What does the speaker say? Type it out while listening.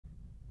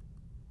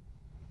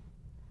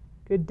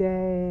Good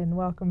day and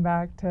welcome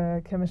back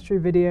to Chemistry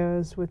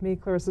Videos with me,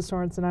 Clarissa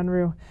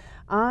Sorensen-Unruh.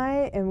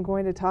 I am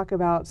going to talk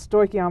about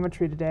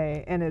stoichiometry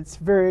today, and it's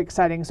very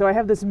exciting. So I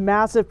have this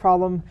massive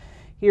problem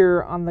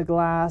here on the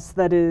glass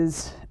that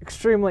is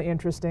extremely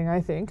interesting,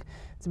 I think.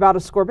 It's about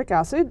ascorbic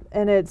acid,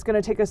 and it's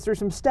going to take us through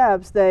some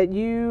steps that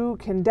you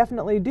can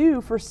definitely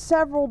do for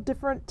several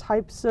different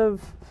types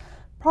of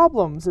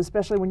problems,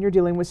 especially when you're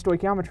dealing with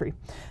stoichiometry.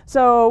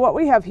 So what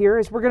we have here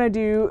is we're going to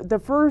do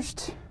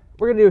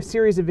a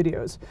series of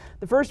videos.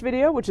 The first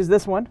video, which is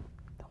this one,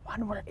 the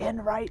one we're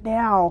in right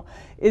now,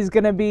 is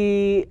going to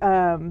be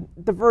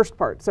the first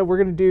part. So we're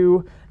going to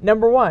do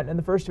number 1 in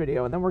the first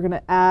video, and then we're going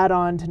to add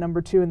on to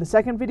number 2 in the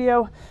second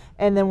video,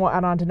 and then we'll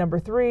add on to number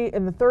 3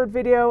 in the third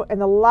video,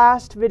 and the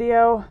last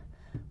video,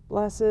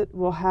 bless it,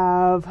 will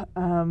have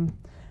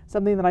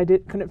something that I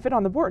couldn't fit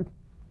on the board.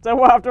 So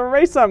we'll have to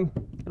erase some.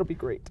 It'll be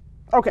great.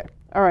 Okay,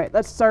 all right,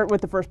 let's start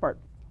with the first part.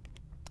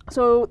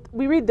 So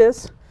we read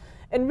this.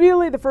 And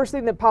really the first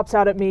thing that pops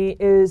out at me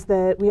is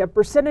that we have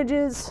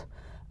percentages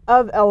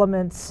of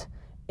elements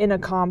in a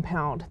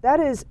compound. That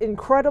is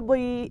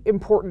incredibly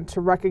important to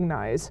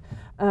recognize.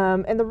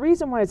 And the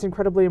reason why it's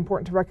incredibly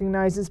important to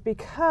recognize is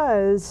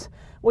because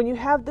when you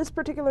have this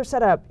particular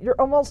setup, you're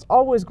almost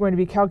always going to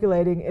be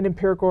calculating an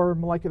empirical or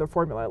molecular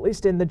formula, at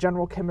least in the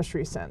general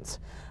chemistry sense.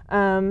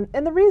 And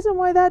the reason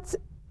why that's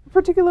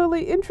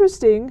particularly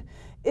interesting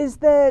is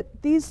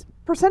that these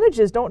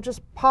percentages don't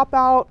just pop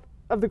out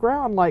of the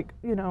ground like,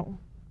 you know,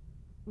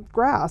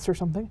 grass or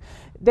something.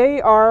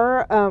 They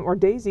are, or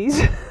daisies,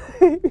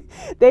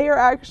 they are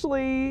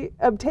actually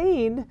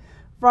obtained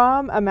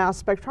from a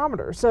mass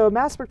spectrometer. So a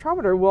mass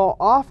spectrometer will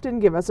often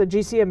give us, a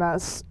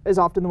GCMS is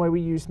often the way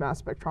we use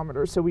mass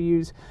spectrometers. So we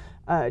use,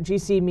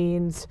 GC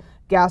means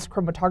gas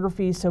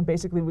chromatography. So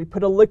basically we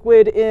put a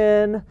liquid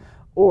in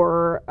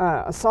or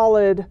a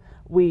solid,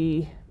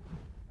 we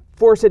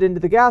force it into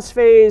the gas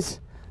phase,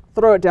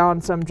 throw it down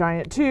some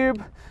giant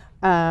tube.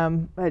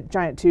 A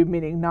giant tube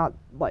meaning not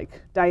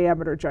like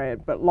diameter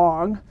giant, but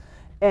long,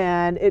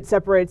 and it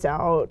separates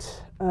out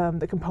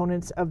the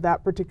components of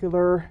that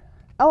particular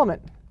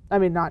element. I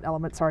mean, not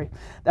element, sorry,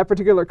 that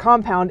particular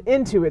compound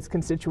into its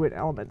constituent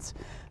elements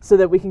so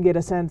that we can get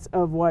a sense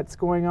of what's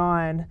going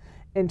on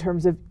in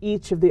terms of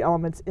each of the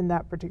elements in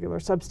that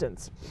particular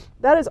substance.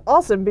 That is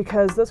awesome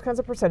because those kinds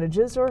of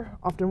percentages are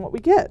often what we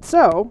get.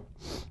 So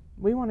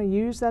we want to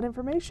use that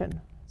information.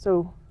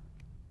 So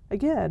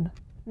again,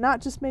 not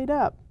just made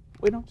up.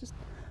 We don't just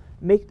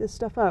make this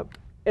stuff up.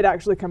 It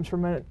actually comes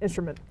from an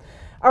instrument.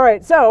 All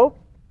right, so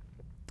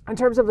in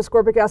terms of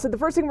ascorbic acid, the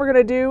first thing we're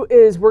going to do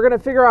is we're going to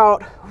figure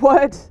out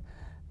what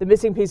the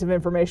missing piece of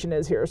information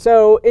is here.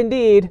 So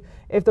indeed,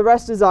 if the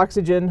rest is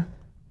oxygen,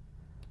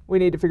 we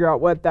need to figure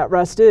out what that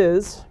rest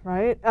is,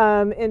 right?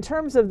 In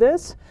terms of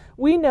this,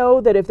 we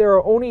know that if there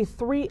are only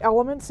 3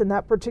 elements in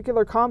that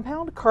particular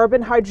compound,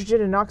 carbon,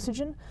 hydrogen, and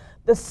oxygen,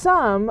 the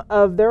sum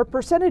of their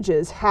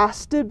percentages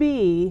has to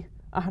be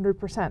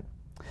 100%.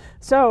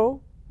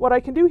 So what I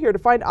can do here to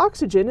find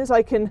oxygen is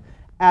I can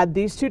add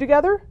these two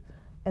together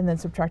and then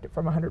subtract it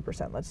from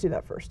 100%. Let's do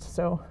that first.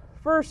 So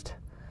first,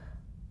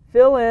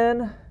 fill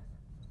in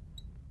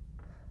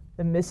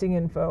the missing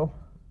info.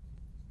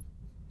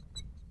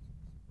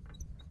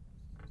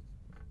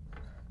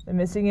 The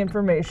missing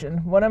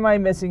information. What am I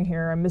missing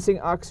here? I'm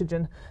missing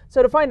oxygen.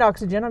 So to find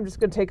oxygen, I'm just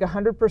going to take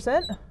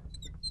 100%.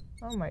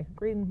 Oh, my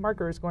green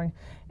marker is going.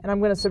 And I'm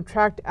going to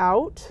subtract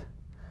out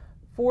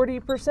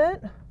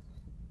 40%.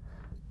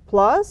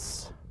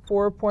 Plus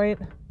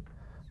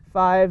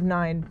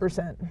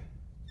 4.59%,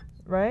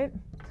 right?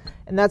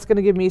 And that's going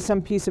to give me some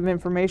piece of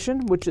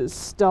information, which is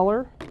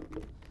stellar.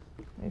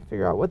 Let me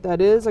figure out what that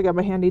is. I got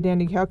my handy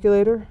dandy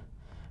calculator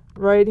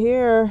right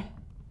here.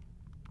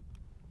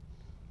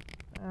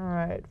 All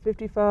right,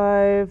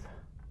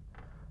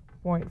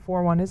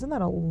 55.41. Isn't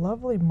that a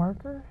lovely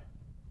marker?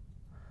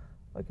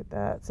 Look at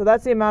that. So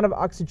that's the amount of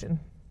oxygen.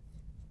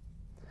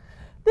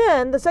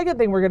 Then the second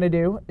thing we're going to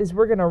do is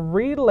we're going to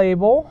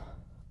relabel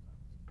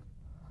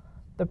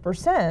the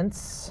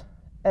percents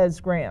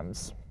as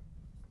grams.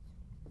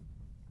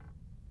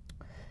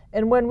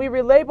 And when we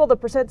relabel the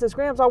percents as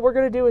grams, all we're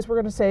going to do is we're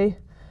going to say,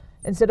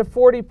 instead of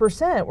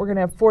 40%, we're going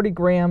to have 40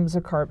 grams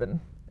of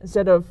carbon.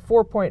 Instead of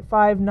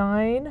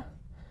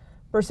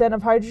 4.59%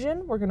 of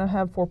hydrogen, we're going to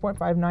have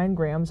 4.59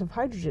 grams of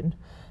hydrogen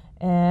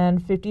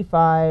and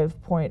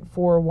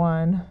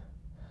 55.41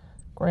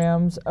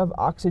 grams of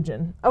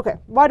oxygen. Okay,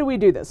 why do we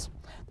do this?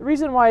 The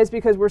reason why is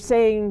because we're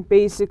saying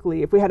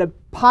basically if we had a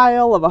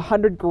pile of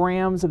 100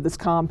 grams of this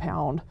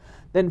compound,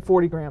 then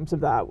 40 grams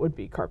of that would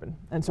be carbon,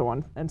 and so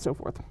on and so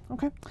forth.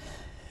 Okay.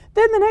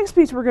 Then the next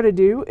piece we're going to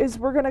do is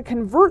we're going to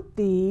convert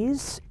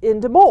these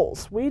into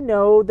moles. We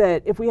know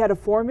that if we had a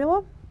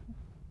formula,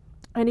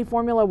 any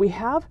formula we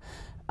have,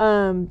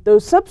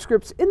 those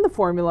subscripts in the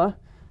formula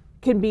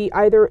can be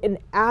either in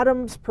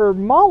atoms per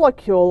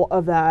molecule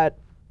of that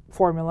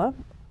formula,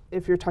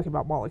 if you're talking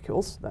about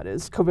molecules, that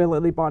is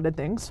covalently bonded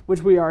things,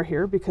 which we are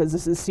here because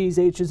this is C's,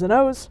 H's, and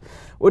O's,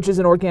 which is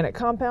an organic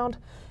compound.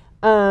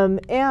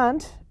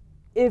 And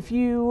if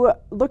you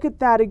look at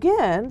that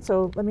again,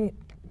 so let me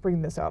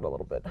bring this out a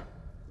little bit.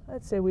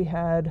 Let's say we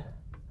had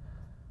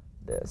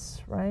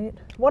this, right?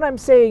 What I'm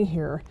saying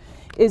here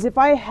is if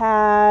I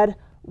had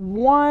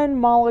one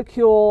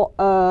molecule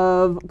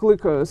of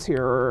glucose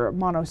here, or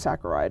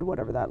monosaccharide,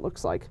 whatever that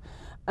looks like,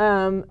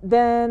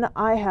 then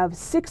I have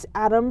 6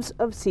 atoms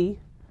of C,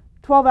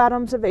 12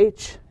 atoms of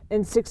H,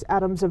 and 6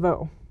 atoms of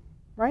O,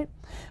 right?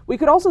 We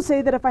could also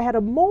say that if I had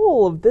a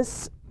mole of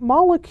this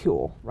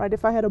molecule, right,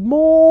 if I had a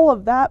mole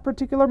of that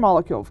particular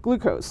molecule of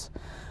glucose,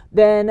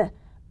 then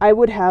I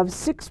would have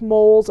 6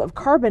 moles of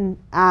carbon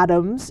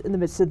atoms in the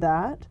midst of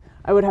that.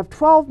 I would have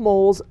 12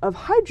 moles of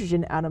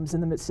hydrogen atoms in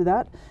the midst of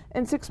that,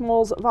 and 6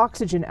 moles of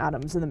oxygen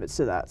atoms in the midst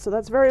of that. So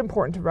that's very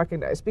important to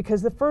recognize,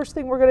 because the first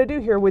thing we're going to do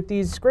here with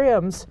these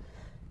grams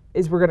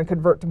is we're going to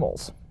convert to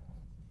moles.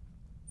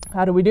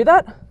 How do we do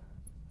that?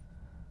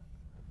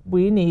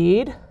 We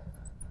need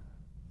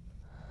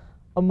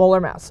a molar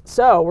mass.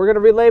 So we're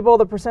going to relabel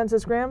the percents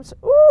as grams.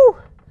 Ooh,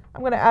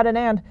 I'm going to add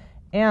an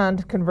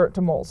and convert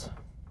to moles.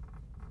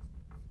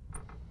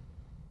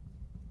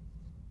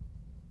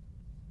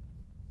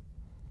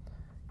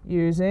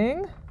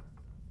 Using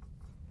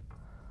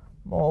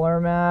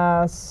molar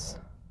mass.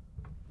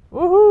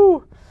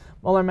 Woohoo!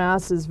 Molar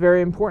mass is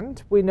very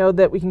important. We know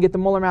that we can get the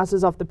molar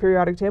masses off the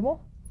periodic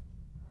table.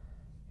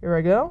 Here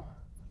I go.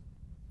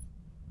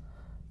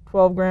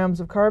 12 grams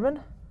of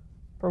carbon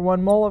per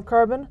 1 mole of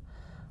carbon.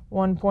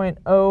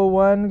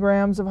 1.01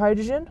 grams of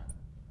hydrogen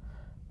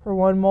per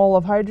 1 mole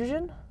of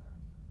hydrogen.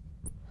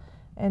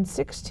 And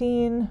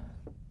 16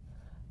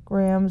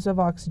 grams of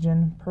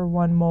oxygen per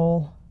 1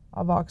 mole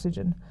of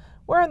oxygen.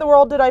 Where in the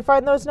world did I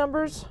find those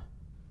numbers?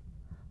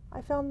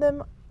 I found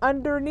them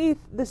underneath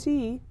the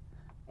C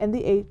and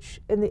the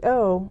H and the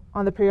O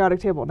on the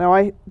periodic table. Now,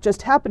 I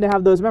just happen to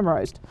have those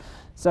memorized.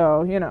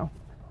 So, you know,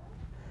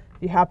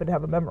 if you happen to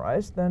have them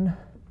memorized, then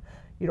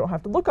you don't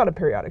have to look on a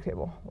periodic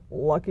table.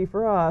 Lucky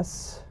for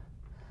us,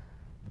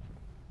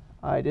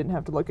 I didn't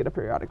have to look at a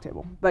periodic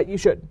table, but you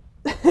should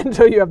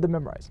until you have them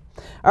memorized.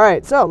 All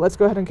right, so let's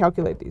go ahead and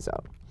calculate these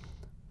out.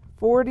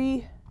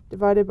 40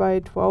 divided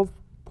by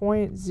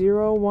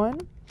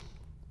 12.01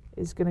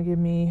 is going to give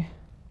me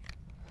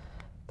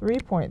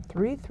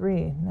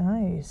 3.33.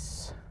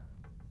 Nice.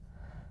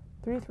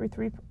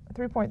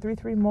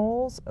 3.33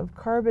 moles of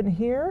carbon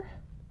here.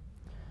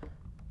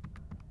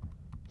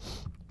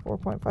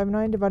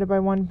 4.59 divided by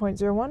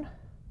 1.01.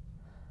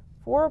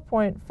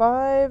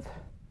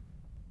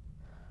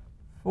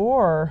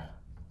 4.54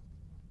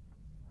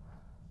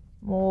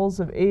 moles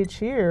of H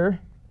here.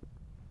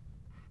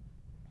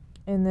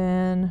 And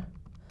then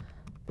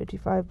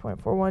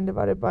 55.41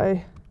 divided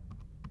by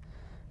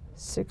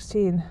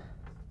 16.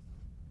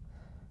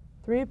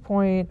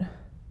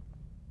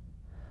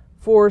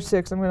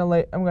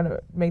 3.46. I'm gonna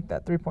make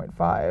that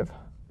 3.5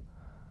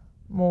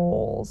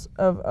 moles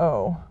of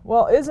O.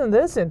 Well, isn't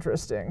this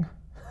interesting?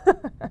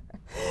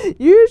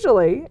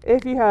 Usually,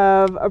 if you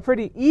have a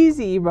pretty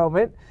easy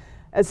moment,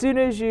 as soon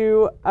as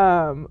you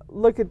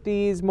look at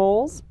these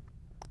moles,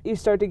 you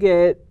start to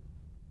get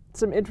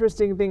some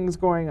interesting things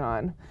going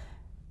on.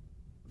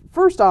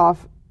 First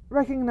off,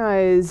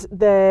 recognize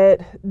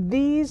that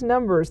these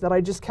numbers that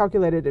I just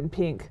calculated in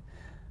pink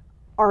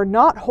are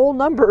not whole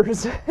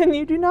numbers, and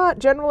you do not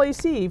generally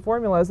see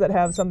formulas that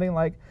have something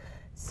like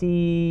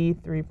C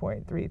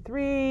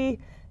 3.33,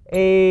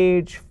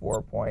 H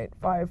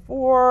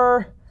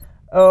 4.54,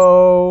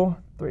 O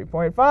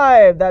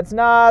 3.5. That's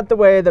not the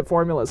way that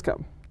formulas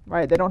come,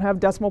 right? They don't have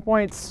decimal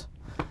points.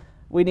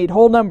 We need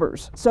whole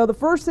numbers. So the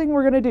first thing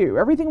we're going to do,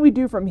 everything we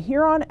do from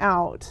here on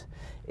out,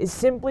 is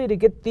simply to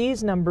get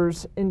these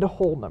numbers into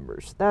whole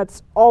numbers.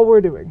 That's all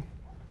we're doing.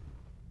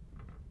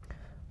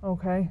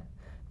 Okay.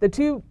 The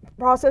two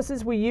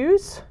processes we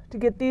use to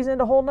get these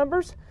into whole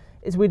numbers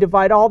is we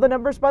divide all the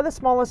numbers by the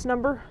smallest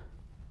number,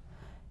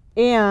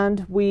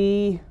 and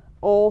we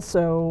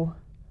also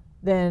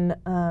then,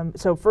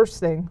 so first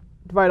thing,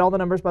 divide all the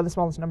numbers by the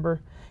smallest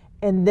number,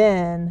 and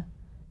then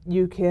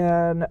you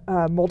can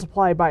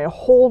multiply by a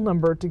whole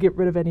number to get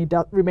rid of any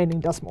remaining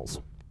decimals.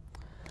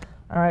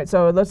 All right,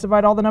 so let's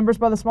divide all the numbers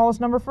by the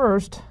smallest number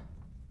first.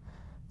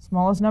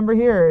 Smallest number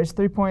here is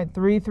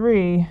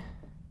 3.33.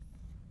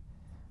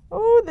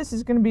 Oh, this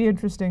is going to be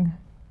interesting.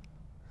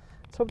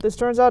 Let's hope this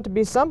turns out to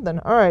be something.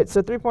 All right,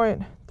 so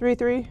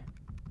 3.33.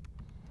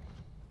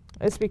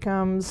 This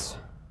becomes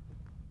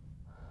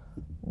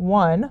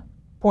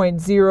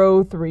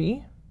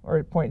 1.03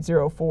 or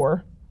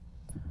 0.04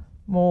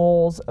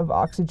 moles of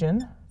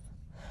oxygen.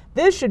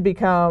 This should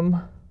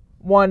become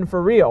 1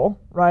 for real,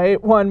 right?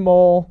 1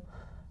 mole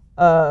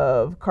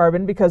of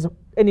carbon, because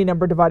any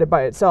number divided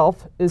by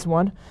itself is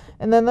 1.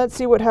 And then let's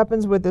see what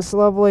happens with this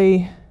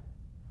lovely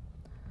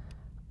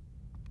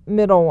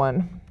middle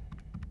one.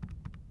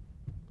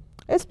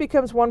 This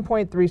becomes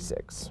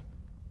 1.36,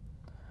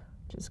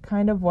 which is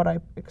kind of what I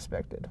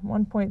expected.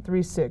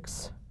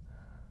 1.36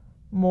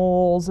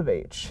 moles of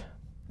H.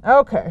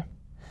 Okay.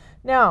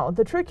 Now,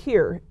 the trick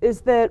here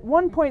is that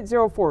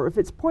 1.04, if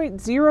it's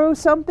 0.0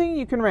 something,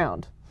 you can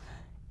round.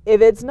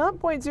 If it's not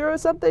 0.0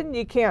 something,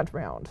 you can't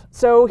round.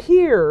 So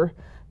here,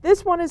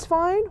 this one is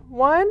fine.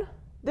 1,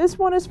 This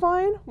one is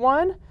fine,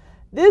 1.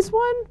 This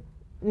one,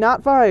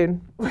 not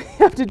fine. We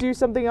have to do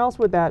something else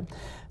with that.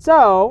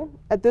 So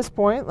at this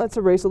point, let's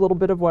erase a little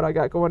bit of what I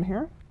got going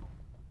here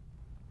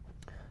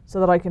so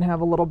that I can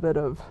have a little bit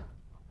of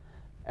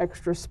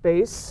extra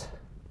space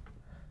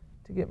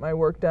to get my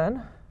work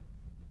done.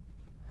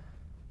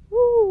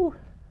 Woo!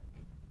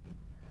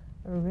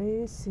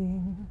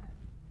 Erasing.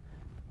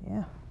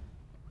 Yeah.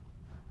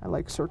 I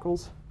like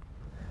circles.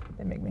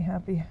 They make me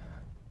happy.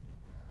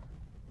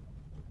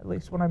 At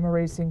least when I'm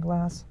erasing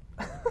glass.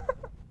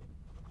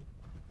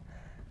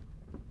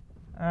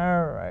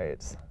 All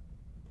right.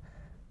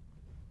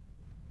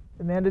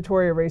 The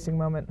mandatory erasing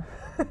moment.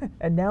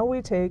 And now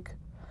we take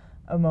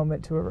a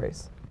moment to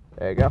erase.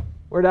 There you go.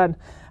 We're done.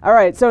 All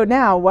right, so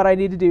now what I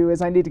need to do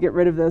is I need to get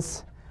rid of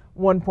this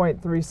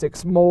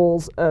 1.36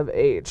 moles of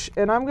H.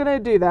 And I'm going to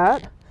do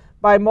that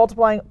by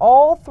multiplying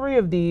all 3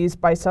 of these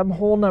by some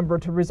whole number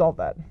to resolve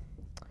that.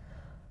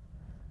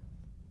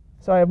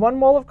 So I have 1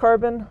 mole of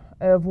carbon,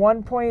 I have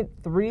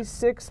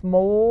 1.36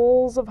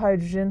 moles of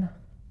hydrogen,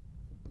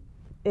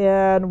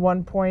 and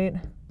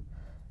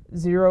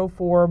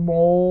 1.04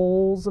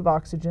 moles of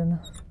oxygen.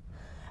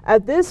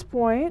 At this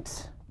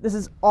point, this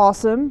is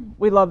awesome.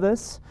 We love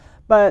this.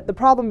 But the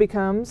problem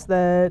becomes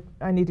that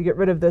I need to get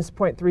rid of this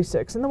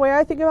 0.36. And the way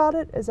I think about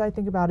it is I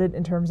think about it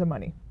in terms of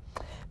money,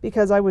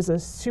 because I was a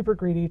super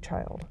greedy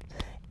child.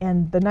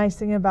 And the nice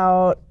thing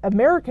about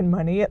American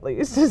money, at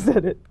least, is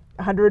that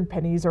 100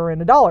 pennies are in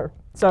 $1.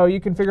 So you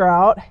can figure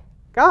out,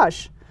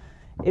 gosh,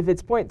 if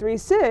it's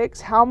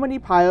 0.36, how many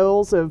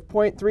piles of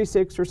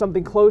 0.36 or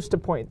something close to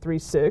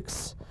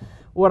 0.36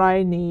 would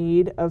I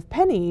need of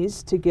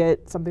pennies to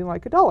get something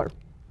like $1?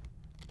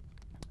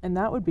 And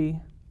that would be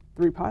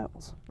 3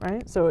 piles,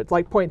 right? So it's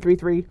like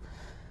 0.33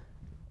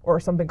 or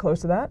something close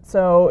to that.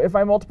 So if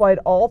I multiplied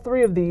all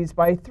 3 of these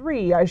by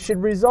 3, I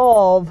should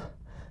resolve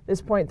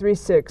this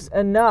 0.36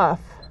 enough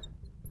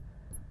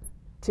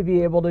to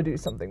be able to do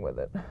something with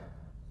it,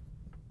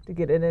 to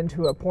get it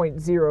into a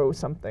 0.0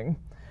 something.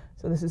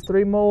 So this is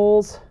 3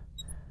 moles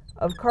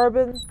of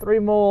carbon, 3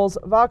 moles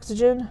of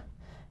oxygen,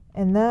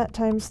 and that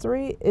times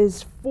 3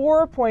 is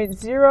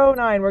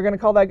 4.09. We're going to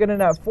call that good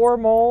enough. 4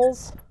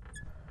 moles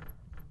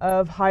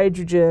of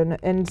hydrogen.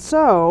 And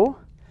so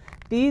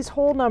these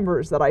whole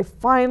numbers that I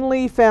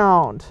finally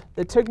found,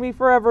 that took me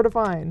forever to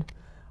find,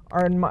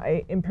 are in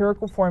my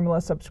empirical formula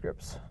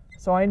subscripts.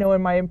 So I know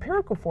in my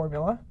empirical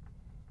formula,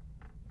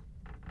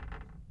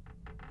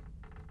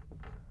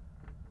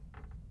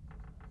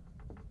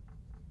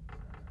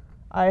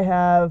 I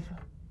have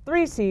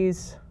 3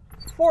 C's,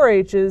 4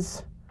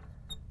 H's,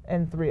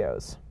 and 3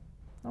 O's.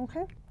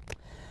 Okay.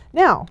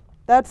 Now,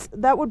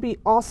 that would be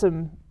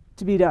awesome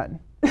to be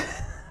done.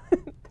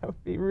 That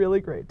would be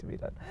really great to be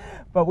done.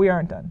 But we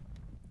aren't done.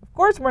 Of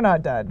course we're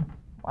not done.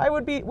 Why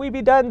would we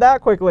be done that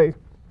quickly?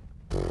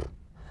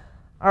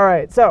 All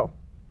right, so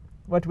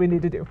what do we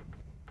need to do?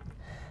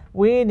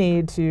 We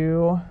need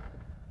to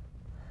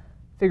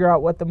figure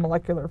out what the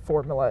molecular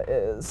formula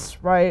is,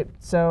 right?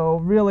 So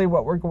really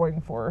what we're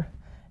going for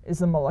is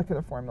the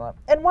molecular formula.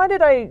 And why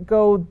did I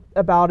go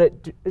about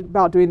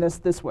doing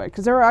this way?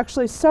 Because there are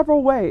actually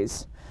several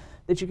ways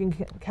that you can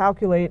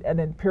calculate an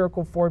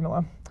empirical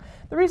formula.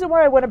 The reason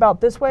why I went about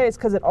this way is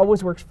because it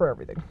always works for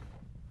everything.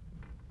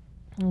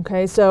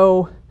 Okay,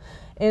 so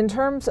in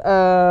terms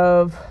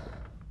of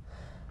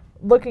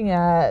looking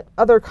at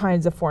other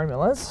kinds of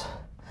formulas,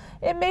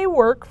 it may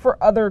work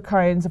for other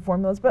kinds of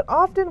formulas, but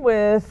often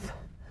other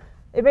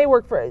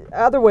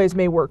ways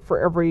may work for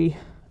every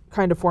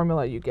kind of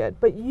formula you get.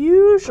 But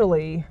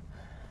usually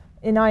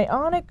in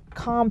ionic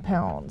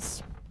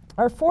compounds,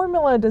 our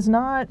formula does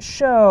not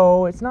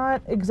show, it's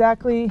not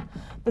exactly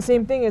the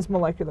same thing as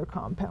molecular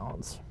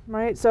compounds,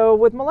 right? So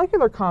with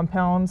molecular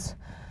compounds,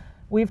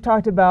 we've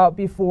talked about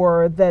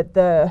before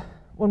that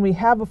when we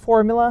have a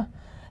formula,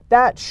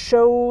 that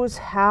shows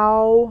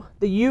how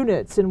the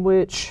units in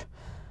which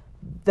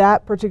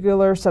that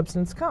particular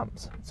substance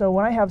comes. So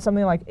when I have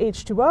something like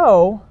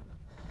H2O,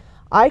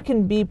 I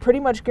can be pretty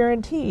much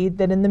guaranteed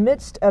that in the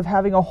midst of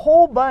having a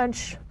whole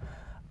bunch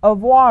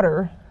of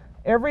water,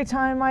 every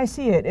time I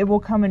see it, it will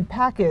come in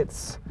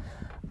packets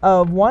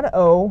of 1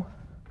 O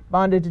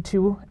bonded to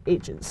 2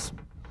 H's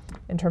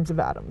in terms of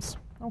atoms.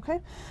 Okay?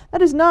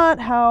 That is not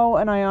how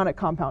an ionic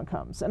compound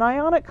comes. An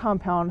ionic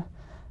compound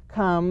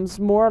comes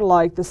more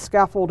like the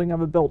scaffolding of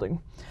a building.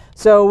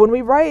 So when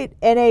we write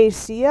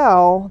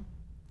NaCl,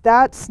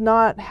 that's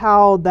not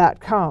how that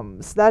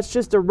comes. That's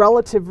just a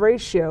relative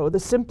ratio, the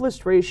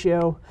simplest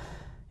ratio,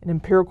 an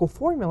empirical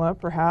formula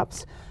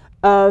perhaps,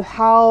 of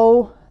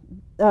how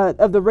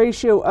of the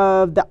ratio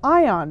of the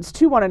ions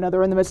to one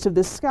another in the midst of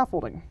this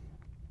scaffolding.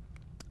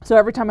 So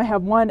every time I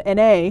have 1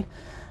 Na,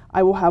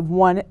 I will have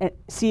 1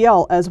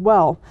 Cl as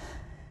well.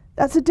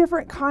 That's a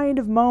different kind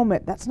of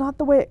moment. That's not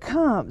the way it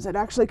comes. It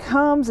actually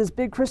comes as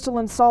big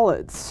crystalline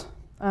solids,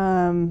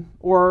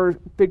 or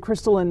big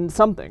crystalline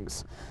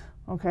somethings.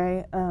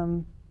 Okay,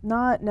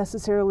 not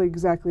necessarily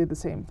exactly the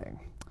same thing.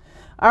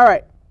 All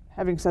right,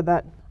 having said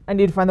that, I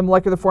need to find the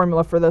molecular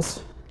formula for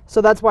this. So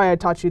that's why I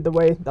taught you the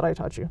way that I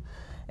taught you.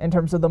 in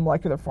terms of the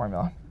molecular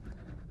formula.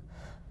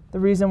 The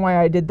reason why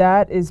I did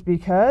that is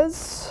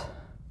because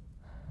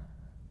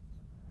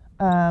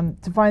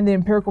to find the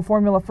empirical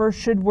formula first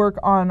should work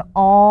on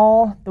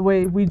all, the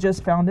way we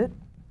just found it,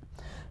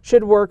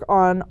 should work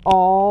on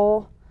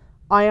all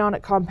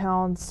ionic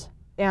compounds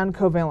and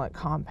covalent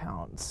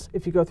compounds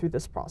if you go through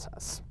this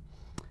process.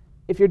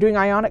 If you're doing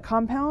ionic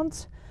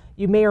compounds,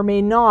 you may or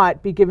may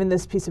not be given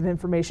this piece of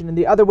information, and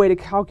the other way to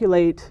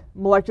calculate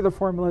molecular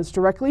formulas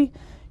directly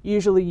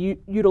usually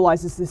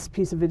utilizes this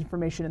piece of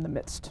information in the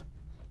midst.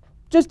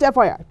 Just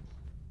FYI,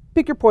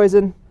 pick your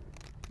poison,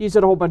 use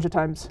it a whole bunch of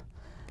times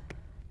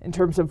in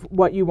terms of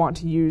what you want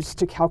to use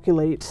to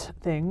calculate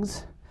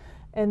things,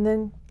 and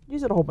then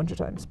use it a whole bunch of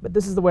times. But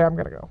this is the way I'm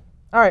going to go.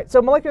 All right,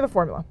 so molecular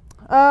formula.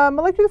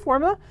 Molecular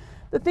formula,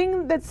 the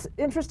thing that's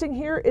interesting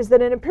here is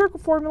that an empirical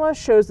formula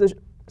shows the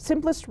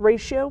simplest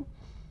ratio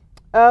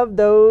of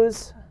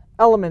those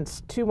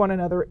elements to one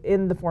another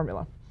in the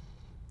formula.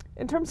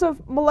 In terms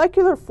of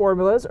molecular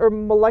formulas, or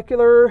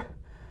molecular,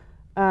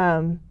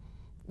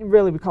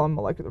 really we call them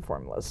molecular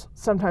formulas.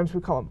 Sometimes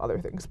we call them other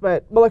things,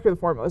 but molecular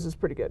formulas is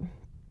pretty good.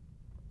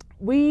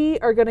 We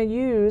are going to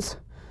use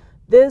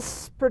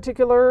this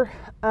particular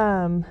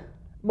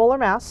molar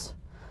mass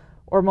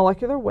or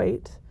molecular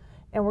weight,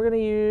 and we're going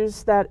to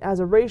use that as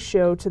a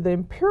ratio to the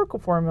empirical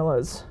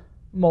formula's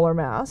molar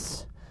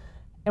mass,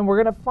 and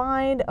we're going to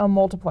find a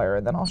multiplier,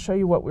 and then I'll show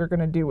you what we're going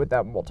to do with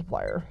that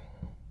multiplier.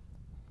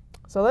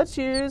 So let's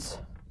use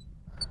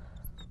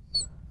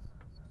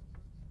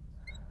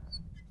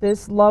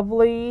this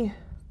lovely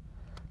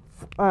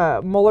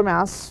molar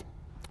mass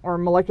or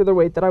molecular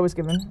weight that I was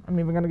given. I'm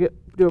even going to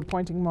do a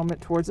pointing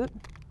moment towards it.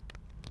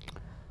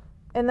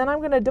 And then I'm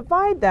going to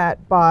divide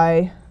that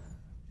by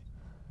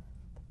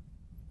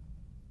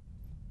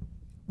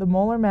the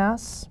molar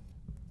mass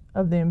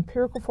of the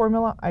empirical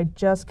formula I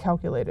just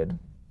calculated.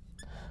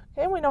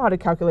 Okay, and we know how to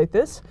calculate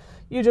this.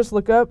 You just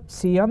look up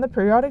C on the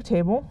periodic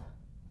table,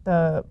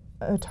 the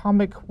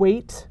atomic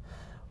weight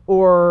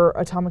or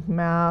atomic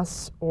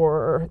mass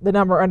or the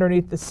number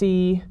underneath the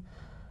C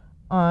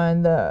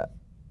on the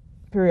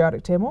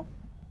periodic table,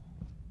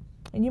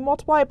 and you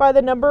multiply it by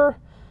the number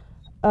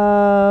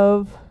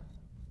of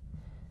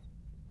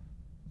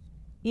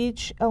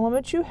each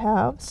element you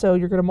have. So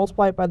you're going to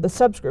multiply it by the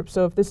subscript.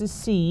 So if this is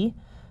C,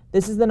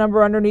 this is the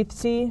number underneath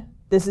C,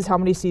 this is how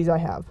many C's I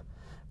have.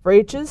 For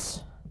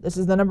H's, this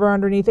is the number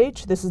underneath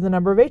H, this is the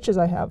number of H's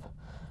I have.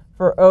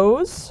 For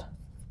O's,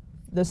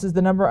 this is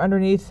the number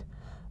underneath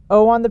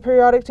O on the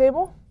periodic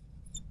table,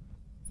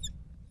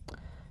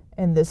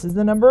 and this is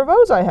the number of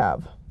O's I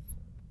have.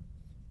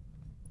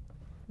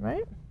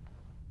 Right?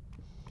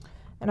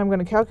 And I'm going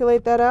to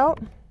calculate that out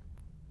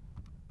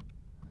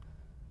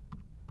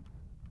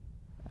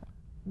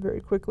very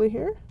quickly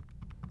here.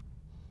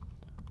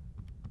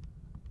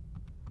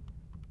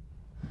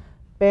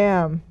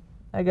 Bam!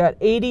 I got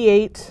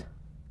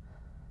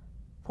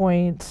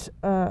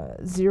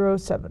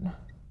 88.07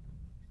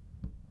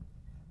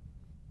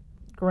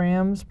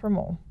 grams per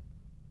mole.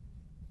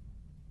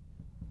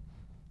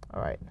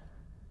 All right.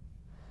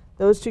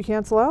 Those two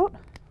cancel out.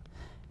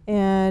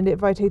 And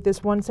if I take this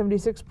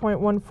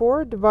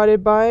 176.14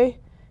 divided by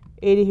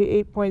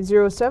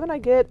 88.07, I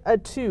get a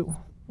 2.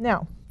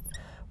 Now,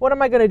 what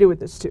am I going to do with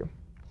this 2?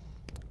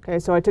 Okay,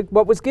 so I took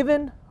what was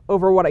given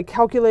over what I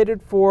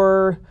calculated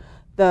for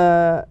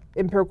the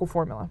empirical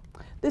formula.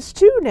 This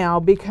 2 now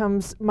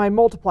becomes my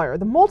multiplier.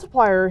 The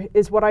multiplier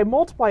is what I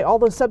multiply all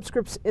the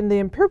subscripts in the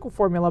empirical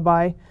formula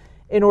by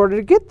in order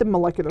to get the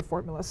molecular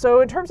formula.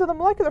 So in terms of the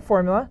molecular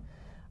formula,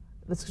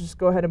 let's just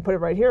go ahead and put it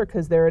right here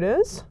because there it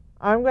is.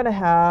 I'm going to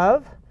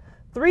have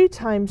 3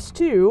 times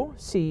 2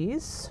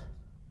 C's.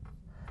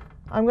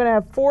 I'm going to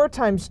have 4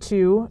 times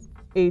 2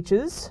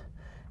 H's.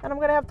 And I'm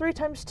going to have 3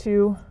 times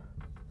 2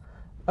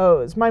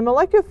 O's. My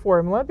molecular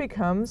formula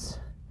becomes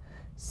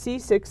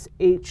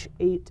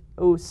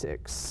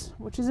C6H8O6,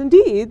 which is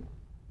indeed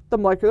the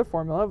molecular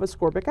formula of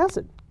ascorbic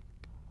acid.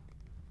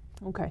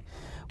 Okay.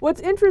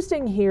 What's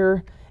interesting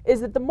here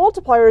is that the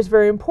multiplier is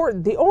very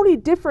important. The only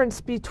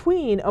difference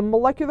between a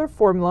molecular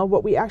formula,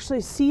 what we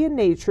actually see in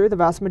nature the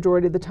vast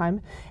majority of the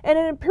time, and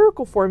an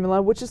empirical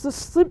formula, which is the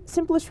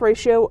simplest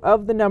ratio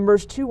of the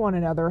numbers to one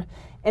another,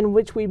 and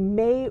which we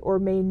may or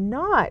may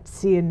not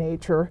see in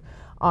nature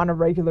on a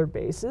regular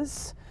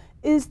basis,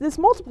 is this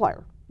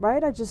multiplier,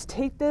 right? I just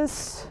take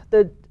this,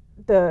 the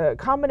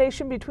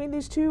combination between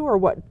these two, or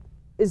what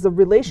is the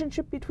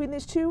relationship between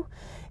these two,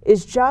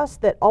 is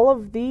just that all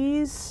of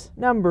these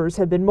numbers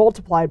have been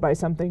multiplied by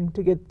something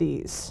to get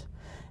these.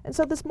 And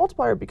so this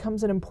multiplier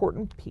becomes an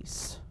important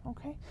piece.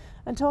 Okay?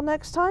 Until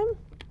next time,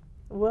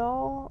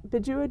 we'll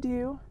bid you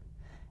adieu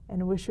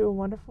and wish you a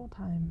wonderful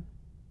time.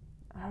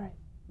 All right.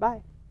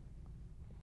 Bye.